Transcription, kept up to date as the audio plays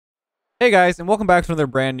Hey guys, and welcome back to another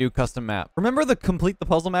brand new custom map. Remember the Complete the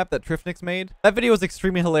Puzzle map that Stiffness made? That video was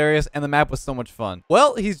extremely hilarious and the map was so much fun.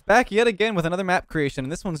 Well, he's back yet again with another map creation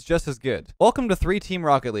and this one's just as good. Welcome to 3-Team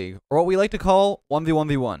Rocket League, or what we like to call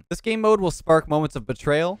 1v1v1. This game mode will spark moments of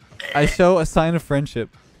betrayal. I show a sign of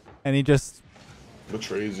friendship and he just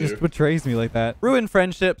betrays me like that. Ruin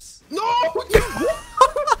friendships. No!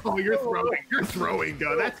 Oh, you're throwing,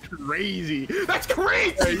 dude. That's crazy. That's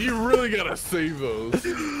crazy. Hey, you really gotta save those.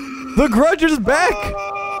 The grudge is back.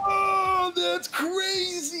 Oh, that's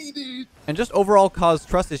crazy, dude. And just overall cause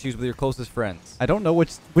trust issues with your closest friends. I don't know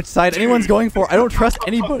which side anyone's going for. I don't trust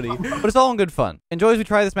anybody, but it's all in good fun. Enjoy as we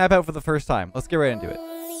try this map out for the first time. Let's get right into it.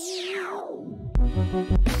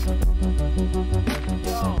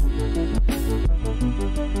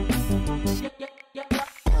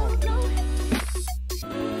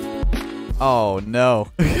 Oh no.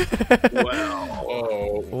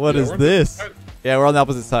 Wow. What is this? Yeah, we're on the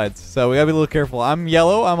opposite sides, so we gotta be a little careful. I'm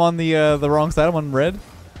yellow. I'm on the wrong side. I'm on red.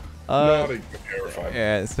 Yeah,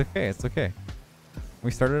 it's okay. It's okay. We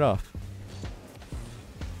started off.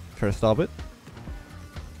 Try to stop it.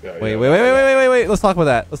 Yeah, wait. Let's talk about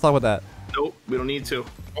that. Let's talk about that. Nope, we don't need to.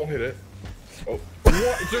 Don't hit it. Oh.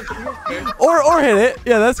 or hit it.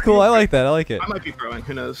 Yeah, that's cool. I like that. I like it. I might be throwing.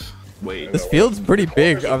 Who knows? Wait. This field's pretty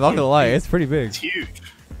big. I'm not gonna lie. It's pretty big. It's huge.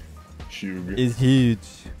 Huge. It's huge.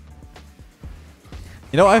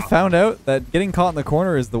 You know, I found out that getting caught in the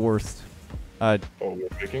corner is the worst. Oh, we're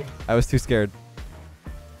picking? I was too scared.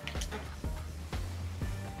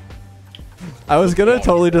 I was gonna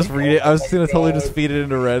totally just read it. I was gonna totally just feed it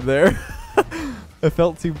into red there. I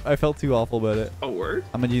felt too awful about it. Oh, word?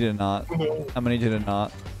 I'm gonna need it not. No. I'm gonna need you to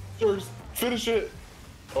not. Sure, finish it.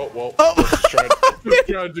 Oh, well. Oh. Tried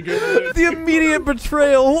to get it. The immediate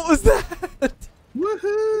betrayal. What was that?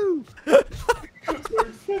 Woohoo!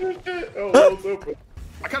 Finish it. Oh, well, it's open.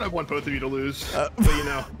 I kind of want both of you to lose, but you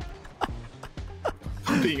know.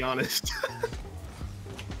 I'm being honest.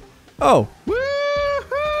 Oh.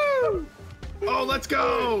 Woohoo! Oh, let's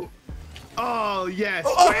go! Oh, yes.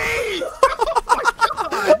 Oh. Wait! Oh, my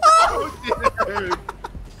God! Oh, dude.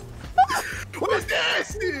 What is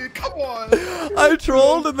this, dude? Come on! I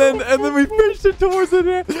trolled and then we pushed it towards the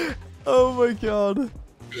net. Oh my god.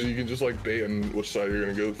 You can just like bait on which side you're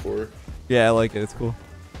gonna go for. Yeah, I like it. It's cool.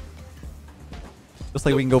 Just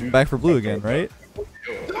like we can go back for blue again, right?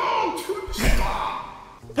 No! Stop!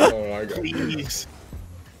 Oh, I got Please.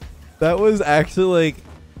 That was actually like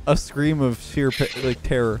a scream of sheer like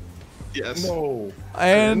terror. Yes. No.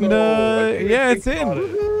 And yeah, it's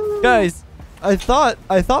in. Guys, I thought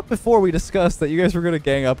before we discussed that you guys were gonna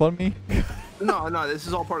gang up on me. No, this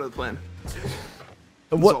is all part of the plan.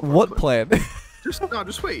 What plan?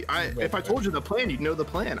 Just wait. If I told you the plan, you'd know the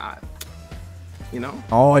plan. You know?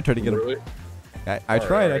 Oh, I tried to get him. Really? I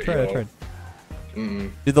tried. Mm-hmm.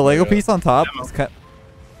 Did the Lego piece on top? No. What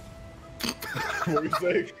were you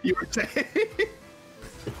saying? You were saying?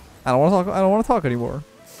 I don't want to talk anymore.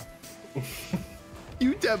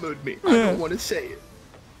 You demoed me. I don't want to say it.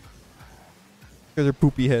 You guys are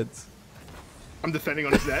poopy heads. I'm defending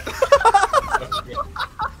on his net. Okay.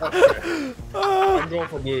 I'm going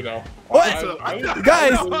for blue now. What?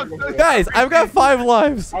 Guys, I've got 5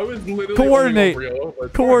 lives. I was literally Coordinate.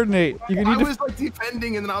 Coordinate. You can I need was like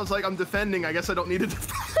defending, and then I was like, I'm defending. I guess I don't need to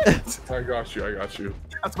defend. I got you.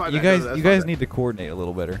 That's my you bad. you guys need to coordinate a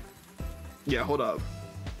little better. Yeah, hold up.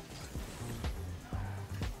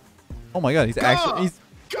 Oh my god, he's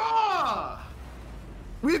Gah!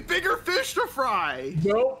 We have bigger fish to fry.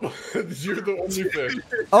 Nope. You're the only fish.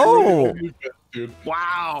 Oh. You're the only fish, dude.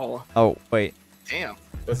 Wow. Oh wait. Damn.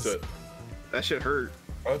 That's it. That shit hurt.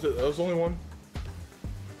 That's it. That was only one.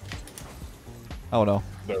 Oh no.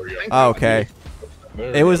 There we go. Oh, okay.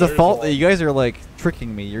 It was a There's fault one. that you guys are like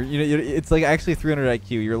tricking me. You're it's like actually 300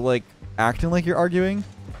 IQ. You're like acting like you're arguing,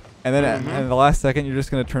 and then at the last second you're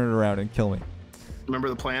just gonna turn it around and kill me. Remember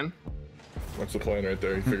the plan? That's the plan right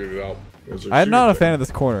there. You figured it out. I'm not a fan of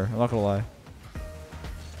this corner. I'm not gonna lie.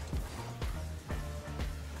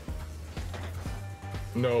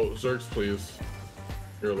 No, Zerx, please.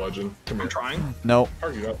 You're a legend. Come here. I'm trying. No.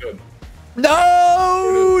 Are you not dead?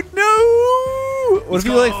 No! No! What if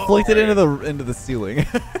you like go. flicked it into the ceiling?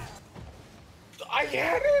 I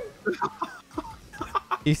had it.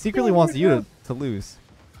 He secretly wants you to lose.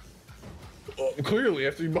 Well, clearly,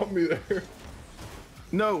 after you bumped me there.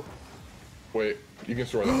 No. Wait, you can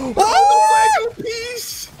store that. Oh! Lego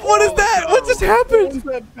piece. What is that? What just happened?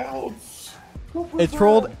 That bounce? It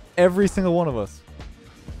trolled every single one of us.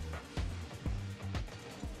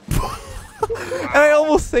 And I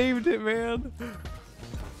almost saved it, man.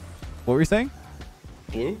 What were you saying?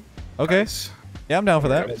 Blue? Okay. Nice. Yeah, I'm down for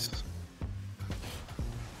that. Nice.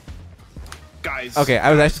 Guys. Okay,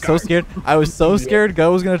 I was actually so guys. scared. I was so scared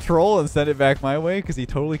Go was gonna troll and send it back my way because he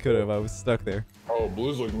totally could have. I was stuck there. Oh,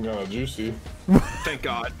 blue's looking kind of juicy. Thank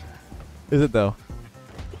God. Is it though?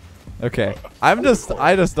 Okay. I just don't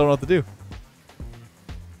know what to do.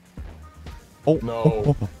 Oh.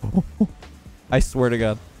 No. I swear to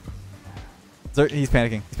God. He's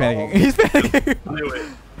panicking. He's panicking. He's panicking. I knew it.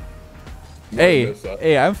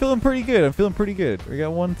 Hey, I'm feeling pretty good. I'm feeling pretty good. We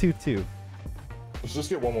got 1, 2, 2. Let's just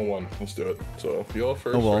get 1-1-1. Let's do it. So yellow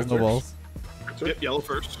first. No balls. right, No Zerx? balls. Yep, yellow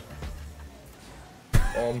first.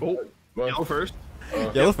 Well, Yellow first.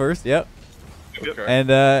 Yellow first. Yep. okay. And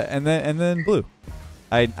then blue.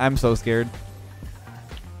 I'm so scared.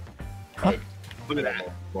 Alright. Look at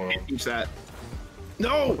that. Well, Can't teach that.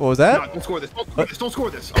 No! What was that? No, don't score this. Don't score this. Don't score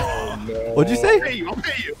this. Oh, no. What'd you I'll say? pay you. I'll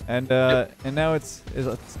pay you. And now it's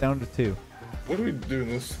down to 2. What do we do in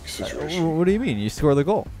this situation? What do you mean? You score the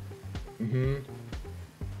goal. Mm-hmm.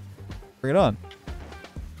 Bring it on.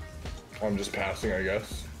 I'm just passing, I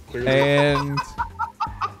guess. Clearly. And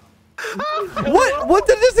what? What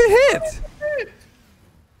did this hit?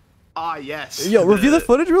 Ah, yes. Yo, review the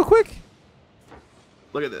footage real quick.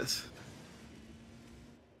 Look at this.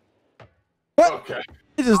 What? Okay.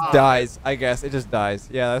 It just dies. I guess it just dies.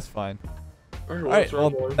 Yeah, that's fine. All All right.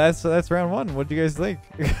 Well, one. that's round 1. What do you guys think?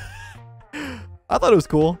 I thought it was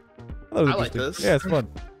cool. I thought it was I like interesting. this. Yeah, it's fun.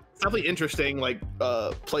 It's definitely interesting, like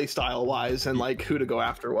play style wise, and like who to go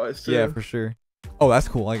after wise. Too. Yeah, for sure. Oh, that's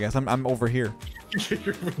cool. I guess I'm over here.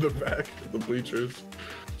 You're from the back of the bleachers.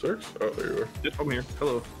 Zerx? Oh, there you are. Yep, I'm here.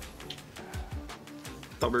 Hello.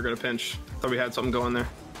 Thought we were gonna pinch. Thought we had something going there.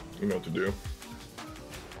 You know what to do.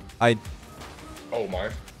 I Oh my.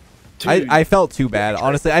 Dude, I felt too bad.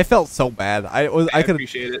 Honestly, I felt so bad. I could.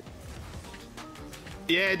 appreciate it.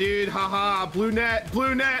 Yeah, dude. Haha. Blue net.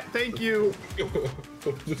 Blue net. Thank you.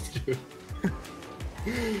 Just kidding.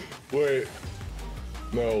 Wait.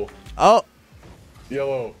 No. Oh.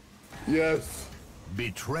 Yellow. Yes.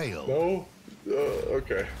 Betrayal. No.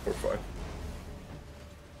 Okay. We're fine.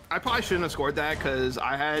 I probably shouldn't have scored that because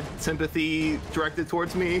I had sympathy directed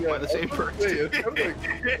towards me by the same person. It's kind of like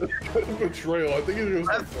it's kind of betrayal. I think it was.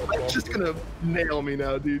 That's just gonna nail me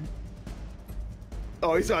now, dude.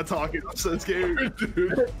 Oh, he's not talking. I'm so scared.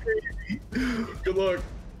 Dude. Good luck.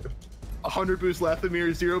 100 boost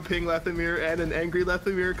Lethamyr, 0 ping Lethamyr, and an angry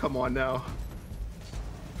Lethamyr. Come on now.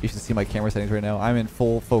 You should see my camera settings right now. I'm in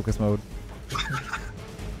full focus mode.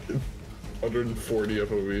 140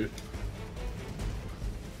 FOV.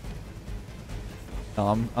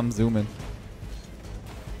 No, I'm zooming.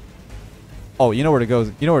 Oh, you know where to go.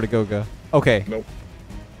 You know where to go. Okay. Nope.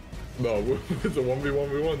 No, it's a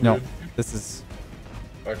 1v1v1, No, dude. this is.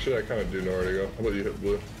 Actually, I kind of do know where to go. How about you hit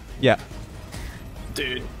blue? Yeah.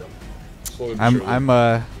 Dude. Slowly but surely.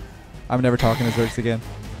 I'm never talking to Zerx again.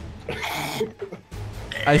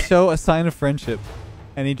 I show a sign of friendship,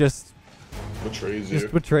 and he just Betrays you.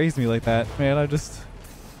 betrays me like that. Man, I just.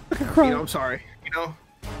 I could You cry. know, I'm sorry. You know,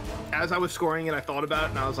 as I was scoring it, I thought about it,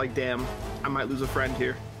 and I was like, damn, I might lose a friend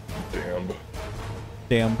here. Damn.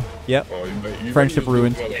 Damn. Yep. Oh, you Friendship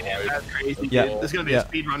ruined. That's crazy. Yeah. Dude. This is going to be a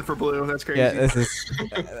speed run for blue. That's crazy. Yeah, this is.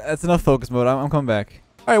 That's enough focus mode. I'm coming back.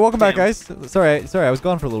 All right, welcome back, Damn. guys. Sorry, I was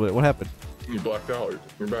gone for a little bit. What happened? You blacked out.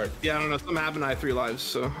 You're back. Yeah, I don't know. Something happened. I had 3 lives,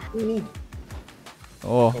 so.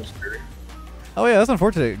 Oh. That was scary. Oh yeah, that's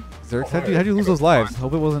unfortunate. Zerx, how'd you lose those lives?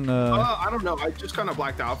 Hope it wasn't. I don't know. I just kind of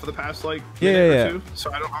blacked out for the past like Yeah, minute yeah. or two,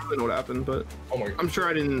 so I don't really know what happened. But Oh my. I'm sure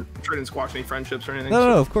I didn't squash any friendships or anything.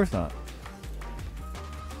 No, of course not.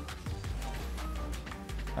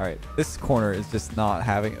 All right, this corner is just not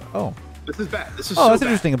having. Oh. This is bad. This is Oh, so that's bad.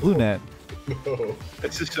 interesting. A blue net. No.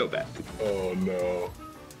 This is so bad. Oh no.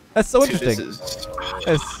 That's so Dude, interesting. this is.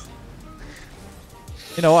 It's,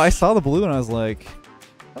 you know, I saw the blue and I was like,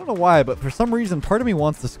 I don't know why, but for some reason, part of me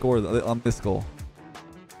wants to score on this goal.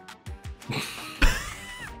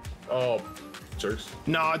 Oh, jerks.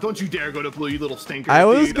 Nah, don't you dare go to blue, you little stinker. I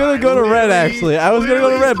was dude. gonna go to red, actually. I was gonna go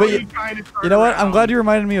to red, but literally you know what? turned I'm glad you around.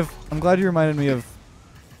 reminded me of. I'm glad you reminded me of.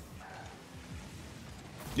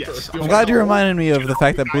 Yes. I'm glad you reminded me of the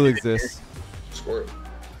fact that blue exists. Score it.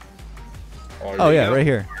 Oh yeah, go. right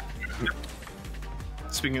here.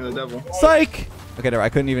 Speaking of the devil. Psych. Okay, I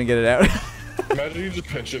couldn't even get it out. Imagine you just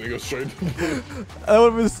pinch it and it goes straight to blue. That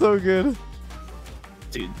would have been so good.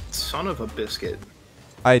 Dude, son of a biscuit.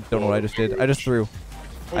 I don't know what I just did. I just threw.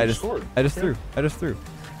 Oh, I you just scored. threw. I just threw.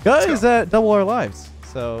 Guys, double our lives.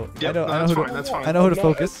 So Yep, I no, know that's who fine, to. that's fine. I know who to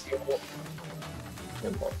focus.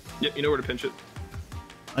 Yep, you know where to pinch it.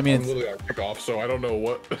 I mean, I'm it's, literally on kickoff, so I don't know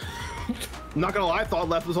what. I'm not gonna lie, I thought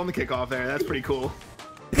Leth was on the kickoff there. That's pretty cool.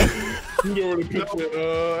 You know where to pitch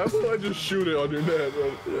it. How about I just shoot it on your net?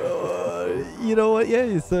 You know what? Yeah,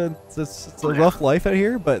 it's a rough life out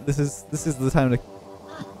here, but this is the time to.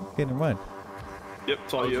 Okay, never mind. Yep,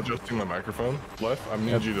 it's all I was you. adjusting my microphone. Left. I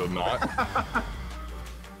need you to not.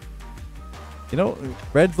 You know,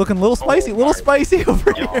 red's looking a little spicy,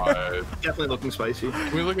 over here. Definitely looking spicy.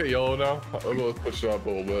 Can we look at yellow now? Let's push it up a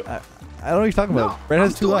little bit. I don't know what you're talking about. Red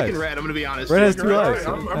has 2 lives. Red, I'm gonna be honest. Red has 2 lives.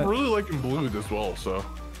 I'm really liking blue as well, so.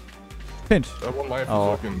 Pinch. That one life is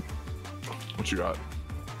looking. What you got?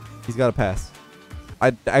 He's got a pass.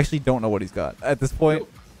 I actually don't know what he's got at this point.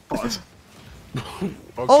 Pause. Okay.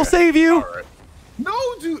 I'll save you. All right. No,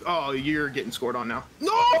 dude. Oh, you're getting scored on now.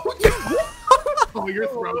 No, dude. Oh, you're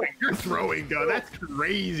throwing. You're throwing, dude. That's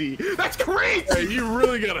crazy. That's crazy. Hey, you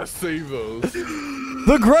really gotta save those.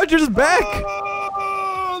 The grudge is back.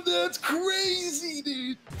 Oh, that's crazy,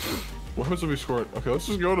 dude. What happens if we score it? Okay, let's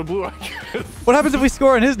just go to blue, I guess. What happens if we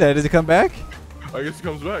score on his net? Does he come back? I guess he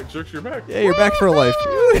comes back. Jerks, you're back. Yeah, you're back for life.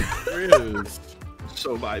 There he is.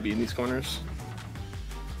 So vibey in these corners.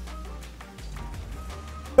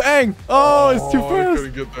 Bang! Oh, it's too I fast.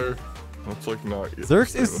 couldn't get there. That's like not.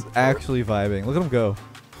 Zerx is actually vibing. Look at him go.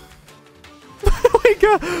 Oh my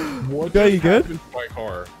god! What Guy, you good? happened to my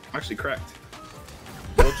car? I'm actually correct.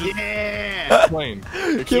 Well, just Yeah. explain.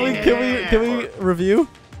 Can we review?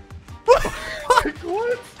 Like,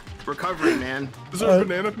 what? Recovering, man. Is there a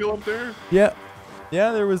banana peel up there? Yeah,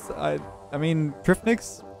 there was. I mean,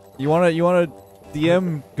 Triftnix, you wanna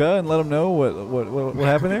DM Guh and let him know what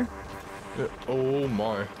happened there? Yeah. Oh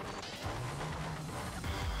my.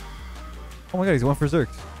 Oh my god, he's going for Zerx.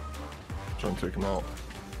 Trying to take him out.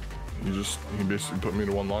 He basically put me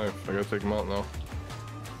to 1 life. I gotta take him out now.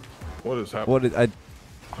 What is happening?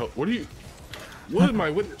 What do you? What is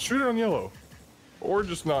my? Shoot it on yellow, or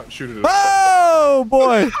just not shoot it. Oh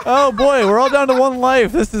boy! Oh boy! We're all down to 1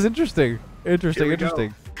 life. This is interesting. Here we go.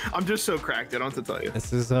 Interesting. I'm just so cracked. I don't have to tell you.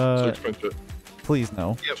 This is Pinch it. Please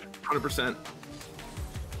no. Yep, 100%.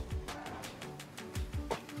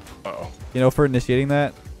 Uh-oh. You know, for initiating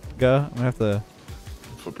that, Guh, I'm gonna have to.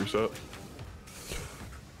 Flip reset.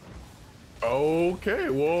 Okay,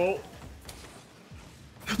 well.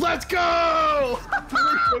 Let's go!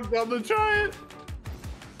 Down the giant.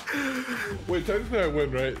 Wait, technically I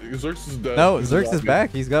win, right? Zerx is dead. No, He's a Zerx is zombie.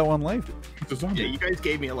 back. He's got 1 life. He's a zombie. Yeah, you guys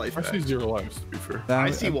gave me a life I back. see 0 lives, to be fair.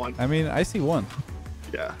 I see 1. I mean, I see 1.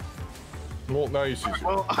 Yeah. Well, now you see 0.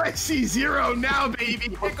 Well, I see 0 now, baby.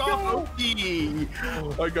 Pick off Oki.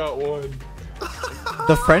 I got 1.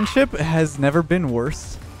 The friendship has never been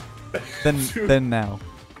worse than now.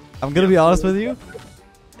 I'm gonna be honest with you.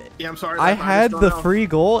 Yeah, I'm sorry. I Leth, had just the don't know. free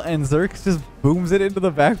goal and Zerx just booms it into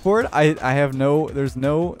the backboard. I have there's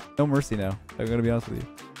no mercy now. I'm gonna be honest with you.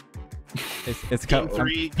 It's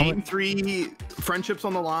Game 3, friendships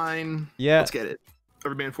on the line. Yeah. Let's get it.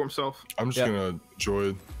 Every man for himself. I'm just gonna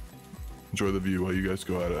enjoy the view while you guys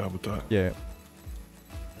go at it. How about that? Yeah.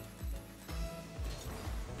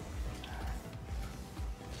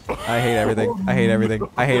 I hate everything. I hate everything.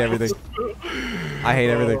 I hate everything. I hate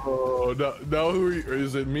everything. Oh, now who are you,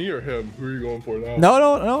 is it me or him? Who are you going for now?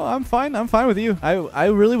 No. I'm fine. I'm fine with you. I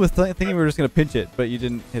really was thinking we were just gonna pinch it, but you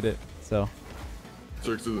didn't hit it. So.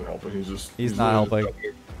 Zerx isn't helping. He's not helping.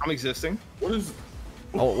 I'm existing. What is?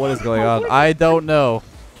 Oh, what is going on? I don't know.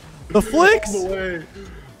 The flicks. All the way.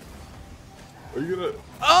 Are you gonna?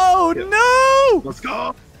 Oh no! Let's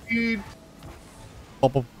go, dude.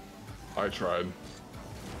 I tried.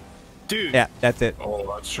 Dude. Yeah, that's it.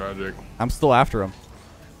 Oh, that's tragic. I'm still after him.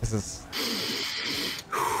 This is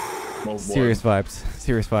Oh, boy. serious vibes.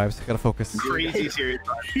 Serious vibes. Gotta focus. Crazy serious.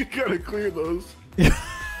 You gotta clear those.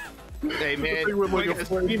 Hey, man. Thing with like you a guys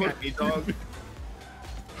flame. scream at me, dog.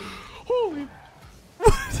 Holy.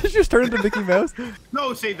 Did you just turn into Mickey Mouse?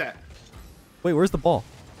 No, save that. Wait, where's the ball?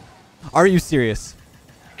 Are you serious?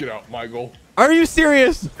 Get out, Michael. Are you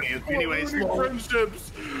serious? Anyways,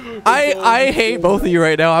 Friendships. I hate both of you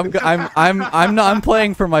right now. I'm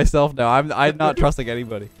playing for myself now. I'm not trusting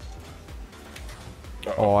anybody.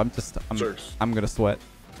 Oh, Zerx. I'm gonna sweat.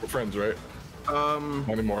 We're friends, right? Not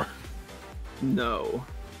anymore. no.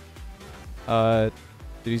 Dude,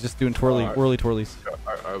 he's just doing whirly twirlies.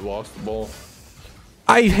 I lost the ball.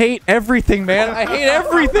 I hate everything, man. I hate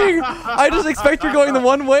everything. I just expect you're going the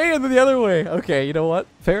one way and then the other way. Okay, you know what?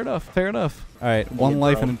 Fair enough. Fair enough. All right, 1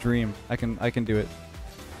 life and a dream. I can do it.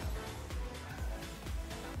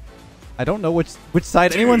 I don't know which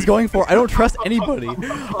side anyone's going for. I don't trust anybody.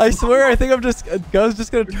 I swear, I think Guh's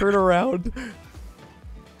just gonna turn around.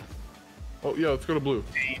 Oh yeah, let's go to blue.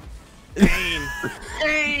 Pain.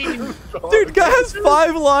 Pain. Dude, guy has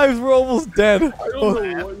 5 lives. We're almost dead. I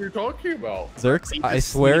don't know what you're talking about. Zerx, I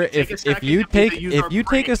swear, if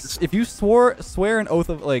you swear an oath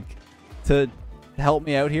of like to help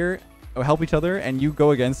me out here or help each other, and you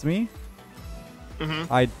go against me,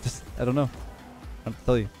 I don't know. I'll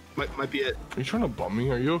tell you. Might be it. Are you trying to bum me?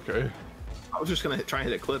 Are you okay? I was just gonna try and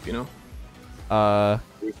hit a clip, you know.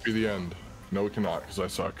 It would be the end. No, it cannot, because I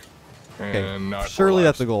suck. And okay. Surely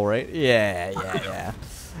that's the goal, right? Yeah.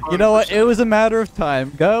 You know what? It was a matter of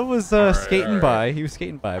time. Guy was skating by. He was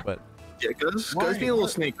skating by, but yeah, Guz being a little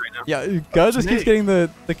snake right now. Yeah, Guy just keeps getting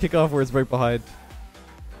the kickoff where it's right behind.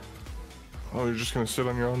 Oh, you're just gonna sit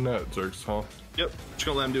on your own net, Zerx, huh? Yep. Just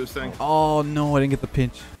gonna let him do his thing. Oh no, I didn't get the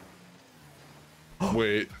pinch.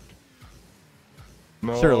 Wait.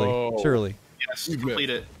 No. Surely. Yes, complete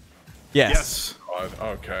it. Yes. God,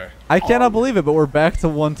 okay. I cannot believe it, but we're back to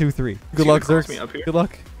 1, 2, 3. Good luck, Zerx. Good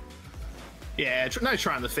luck. Yeah, nice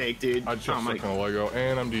trying the fake, dude. I just stuck on a Lego,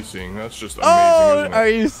 and I'm DCing. That's just amazing, isn't it? Are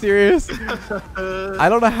you serious? I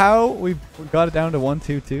don't know how we got it down to 1,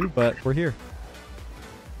 2, 2, but we're here.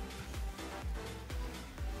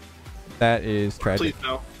 That is tragic. Please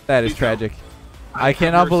no. That is tragic. I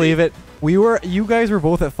cannot believe it. You guys were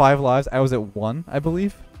both at 5 lives. I was at 1, I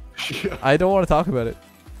believe. Yeah. I don't want to talk about it.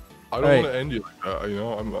 I don't want to end you like that. You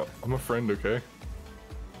know, I'm a friend, okay?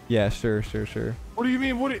 Yeah, sure. What do you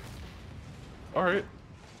mean? All right.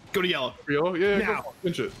 Go to yellow. Yellow? Yeah. Now. Go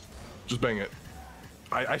pinch it. Just bang it.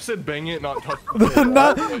 I said bang it, not touch.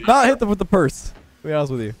 not hit them with the purse. To be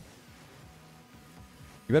honest with you.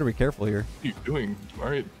 You better be careful here. What are you doing? All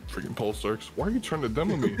right, freaking pulse Zerx. Why are you trying to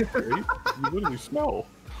demo me? Right? You literally smell.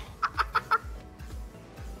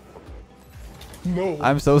 No.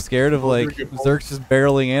 I'm so scared of like Zerx just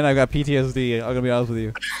barreling in. I got PTSD. I'm gonna be honest with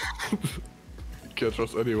you. You can't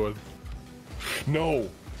trust anyone. No.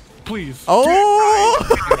 Please. Oh!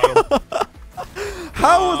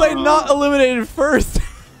 How was I not eliminated first?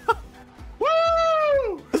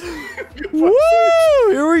 Woo! Woo!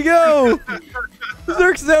 Here we go.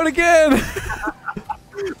 Zerx is out again.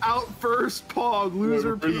 Out first, Pog.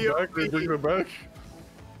 Loser Bring it back.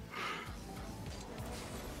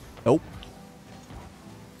 Nope.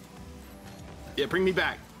 Yeah, bring me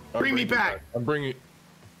back. Bring me back. I'm bringing.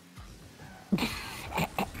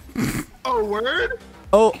 Oh, word?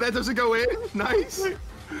 Oh. That doesn't go in? Nice.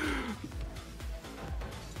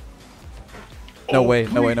 No way.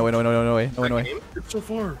 No way. It's so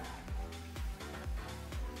far.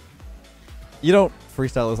 You don't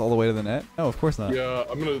freestyle this all the way to the net? No, of course not. Yeah,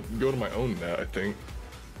 I'm gonna go to my own net, I think.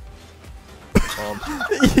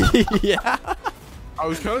 Yeah. I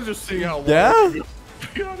was kind of just seeing how long. Yeah? To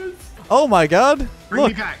be honest. Oh my god. Bring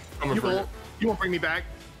Look. me back. You won't bring me back?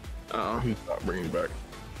 Uh-oh. He's not bringing you back.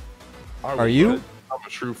 Are you? I'm a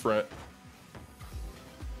true friend.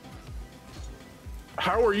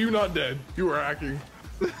 How are you not dead? You were hacking.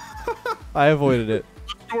 I avoided it.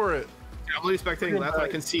 Score it. Yeah, I'm really spectating Leth. I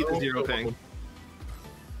can see the 0 ping.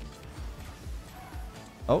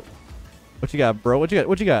 Oh. What you got, bro? What you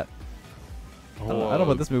got? I don't know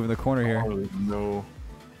about this move in the corner here. I don't even know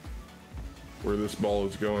where this ball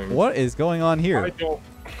is going. What is going on here? I don't.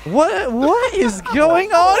 What is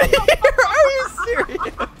going on here? Are you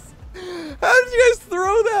serious? How did you guys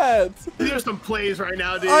throw that? There's some plays right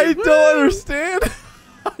now, dude. I don't understand.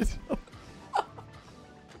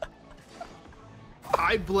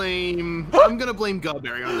 I'm gonna blame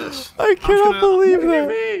Gubberry on this. I cannot believe that.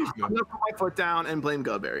 I'm gonna put my foot down and blame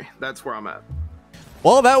Gubberry. That's where I'm at.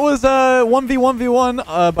 Well, that was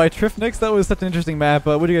 1v1v1 by Stiffness. That was such an interesting map.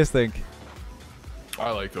 What do you guys think? I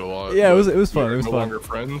liked it a lot. Yeah, it was fun. It was no fun. longer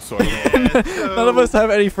friends, so I don't know. None of us have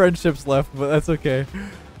any friendships left, but that's okay.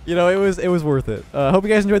 You know, it was worth it. Hope you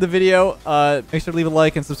guys enjoyed the video. Make sure to leave a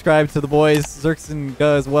like and subscribe to the boys, Zerx and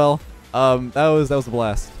Guh as well. That was a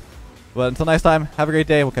blast. But until next time, have a great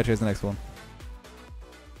day. We'll catch you guys in the next one.